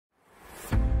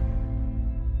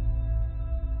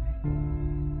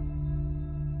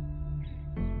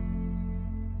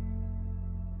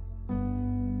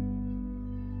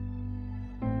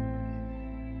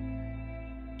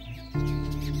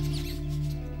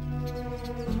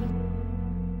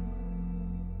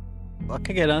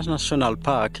Akagera National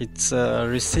Park, it's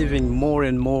receiving more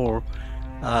and more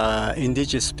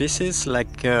indigenous species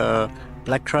like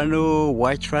black rhino,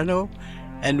 white rhino,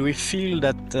 and we feel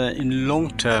that in long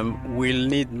term we'll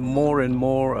need more and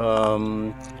more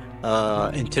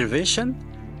intervention,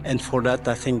 and for that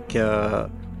I think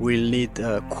we'll need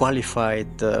qualified,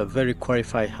 very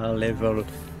qualified high-level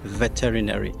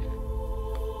veterinary.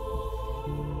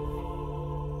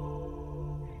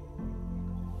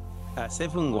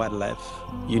 Saving wildlife,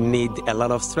 you need a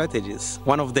lot of strategies.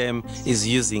 One of them is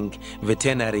using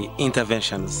veterinary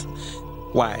interventions.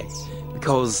 Why?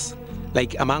 Because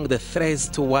like among the threats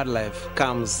to wildlife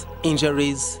comes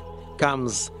injuries,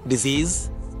 comes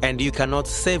disease, and you cannot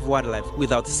save wildlife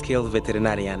without a skilled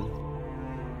veterinarian.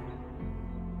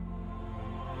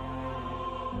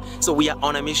 So we are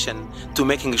on a mission to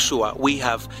making sure we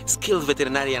have skilled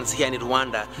veterinarians here in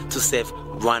Rwanda to save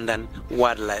Rwandan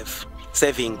wildlife,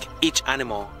 saving each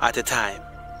animal at a time.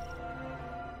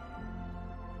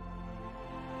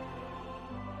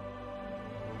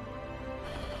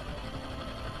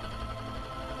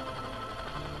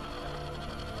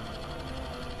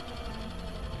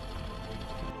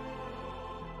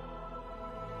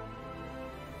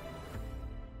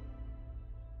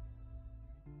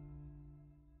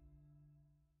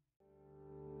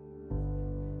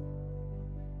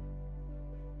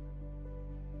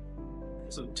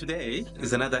 So today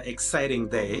is another exciting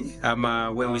day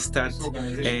when we start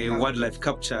a wildlife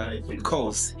capture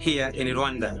course here in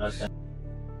Rwanda.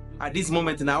 At this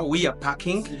moment now, we are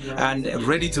packing and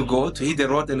ready to go to hit the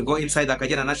road and go inside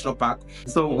Akagera National Park.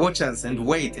 So watch us and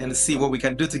wait and see what we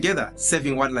can do together,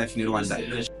 saving wildlife in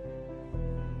Rwanda.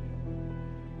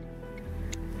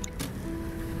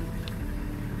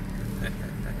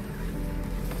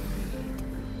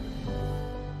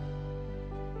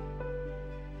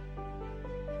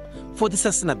 For the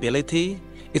sustainability,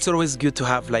 it's always good to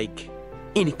have like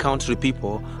in-country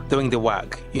people doing the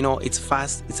work. You know, it's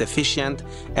fast, it's efficient,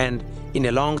 and in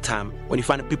the long term, when you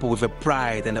find people with a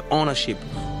pride and ownership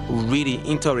really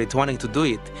into it, wanting to do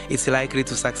it, it's likely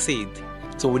to succeed.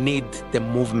 So we need the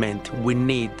movement, we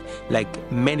need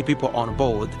like many people on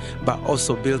board, but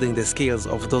also building the skills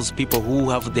of those people who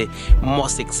have the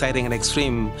most exciting and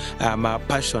extreme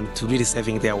passion to really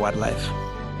saving their wildlife.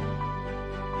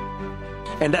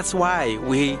 And that's why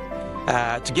we,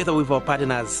 together with our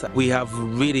partners, we have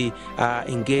really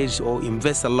engaged or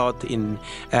invest a lot in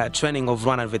training of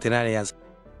Rwandan veterinarians.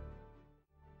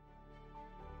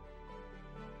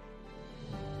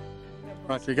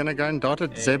 Right, we're going to go and dart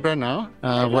at zebra now.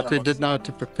 What we did now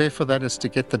to prepare for that is to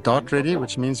get the dart ready,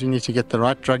 which means we need to get the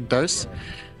right drug dose,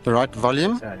 the right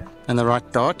volume, and the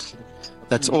right dart.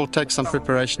 That's all takes some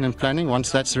preparation and planning.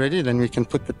 Once that's ready, then we can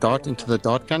put the dart into the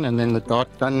dart gun, and then the dart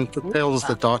gun propels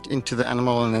the dart into the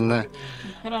animal, and then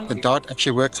the dart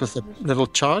actually works with a little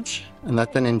charge, and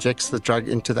that then injects the drug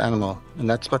into the animal. And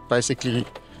that's what basically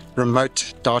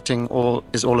remote darting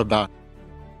is all about.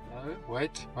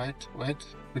 Wait.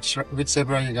 Which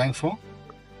zebra are you going for?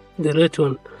 The red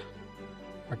one.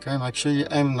 Okay, make sure you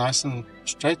aim nice and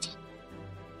straight.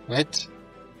 Wait.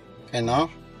 Okay, now.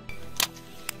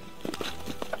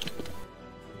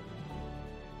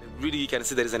 Really, you can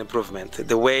see there is an improvement.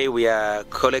 The way we are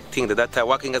collecting the data,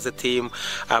 working as a team,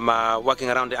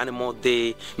 working around the animal,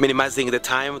 minimizing the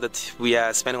time that we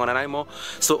are spending on an animal.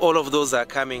 So all of those are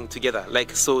coming together.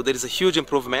 Like, so there is a huge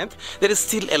improvement. There is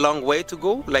still a long way to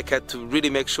go, like to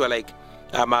really make sure like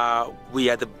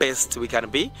we are the best we can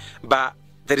be. But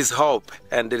there is hope,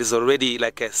 and there is already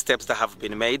like steps that have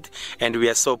been made, and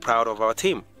we are so proud of our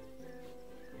team.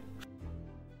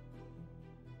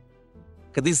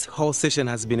 This whole session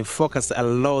has been focused a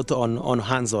lot on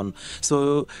hands-on.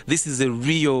 So this is a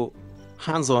real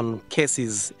hands-on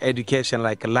cases, education,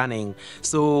 like learning.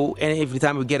 So every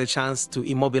time we get a chance to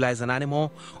immobilize an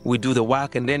animal, we do the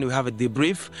work, and then we have a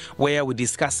debrief where we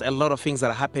discuss a lot of things that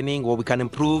are happening, what we can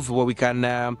improve, what we can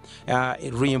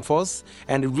reinforce.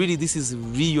 And really, this is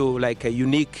real, like a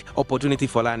unique opportunity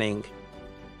for learning.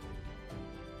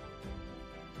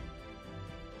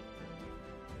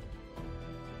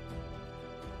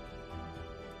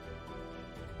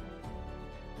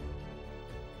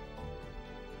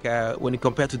 When you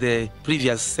compare to the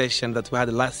previous session that we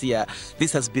had last year,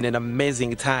 this has been an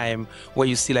amazing time where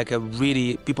you see like a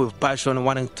really people with passion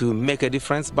wanting to make a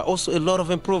difference, but also a lot of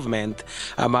improvement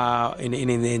in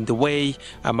the way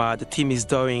the team is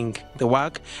doing the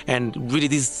work. And really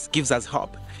this gives us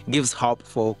hope, gives hope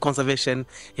for conservation,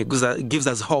 it gives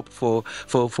us hope for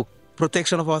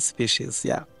protection of our species.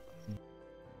 Yeah.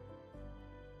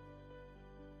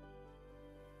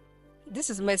 This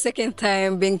is my second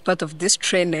time being part of this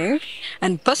training,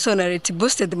 and personally it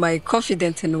boosted my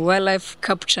confidence in wildlife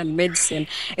capture and medicine,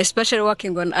 especially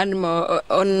working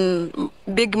on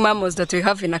big mammals that we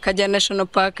have in Akagera National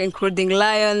Park, including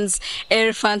lions,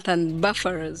 elephant and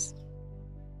buffaloes.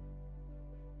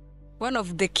 One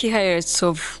of the key highlights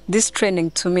of this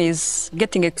training to me is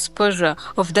getting exposure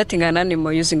of dating an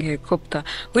animal using a helicopter,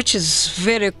 which is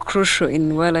very crucial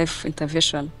in wildlife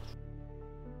intervention.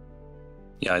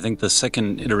 Yeah, I think the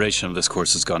second iteration of this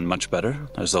course has gone much better.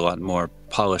 There's a lot more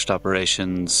polished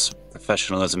operations.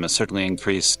 Professionalism has certainly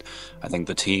increased. I think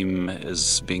the team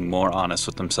is being more honest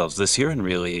with themselves this year and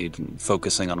really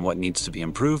focusing on what needs to be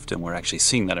improved, and we're actually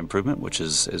seeing that improvement, which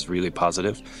is really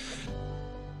positive.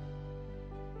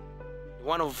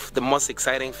 One of the most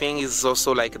exciting things is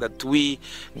also like that we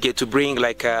get to bring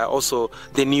like also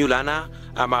the new learner.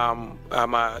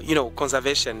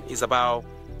 Conservation is about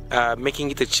making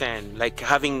it a chain, like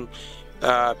having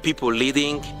people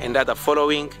leading and other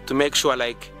following to make sure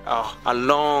like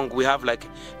along we have like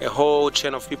a whole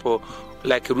chain of people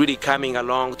like really coming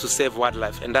along to save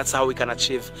wildlife, and that's how we can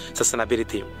achieve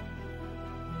sustainability.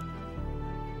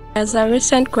 As a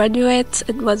recent graduate,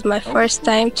 it was my first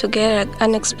time to get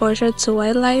an exposure to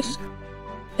wildlife.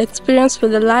 The experience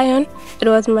with the lion, it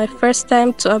was my first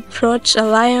time to approach a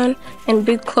lion and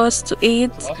be close to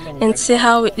it and see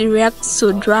how it reacts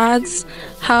to drugs,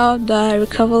 how the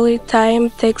recovery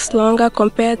time takes longer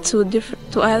compared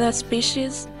to other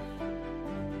species.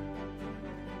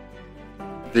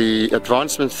 The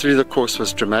advancement through the course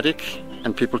was dramatic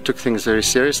and people took things very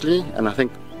seriously, and I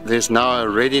think there's now a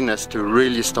readiness to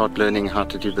really start learning how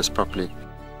to do this properly.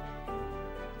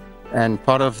 And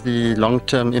part of the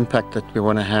long-term impact that we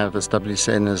want to have as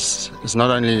WCN is not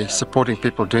only supporting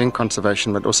people doing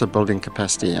conservation, but also building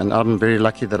capacity. And I'm very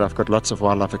lucky that I've got lots of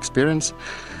wildlife experience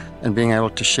and being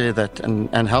able to share that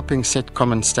and helping set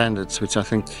common standards, which I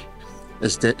think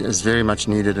is very much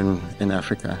needed in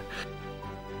Africa.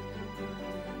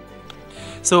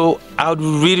 So I would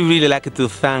really like to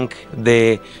thank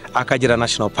the Akagera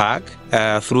National Park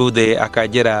through the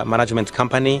Akagera Management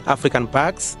Company, African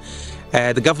Parks,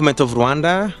 the government of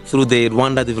Rwanda through the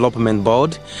Rwanda Development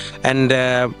Board,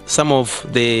 and some of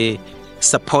the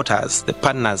supporters, the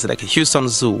partners like Houston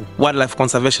Zoo, Wildlife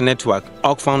Conservation Network,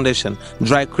 Oak Foundation,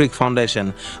 Dry Creek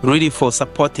Foundation, really for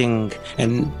supporting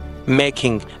and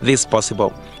making this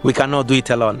possible. We cannot do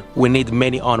it alone. We need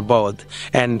many on board,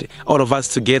 and all of us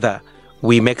together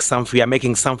we are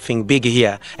making something big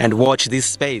here, and watch this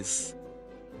space.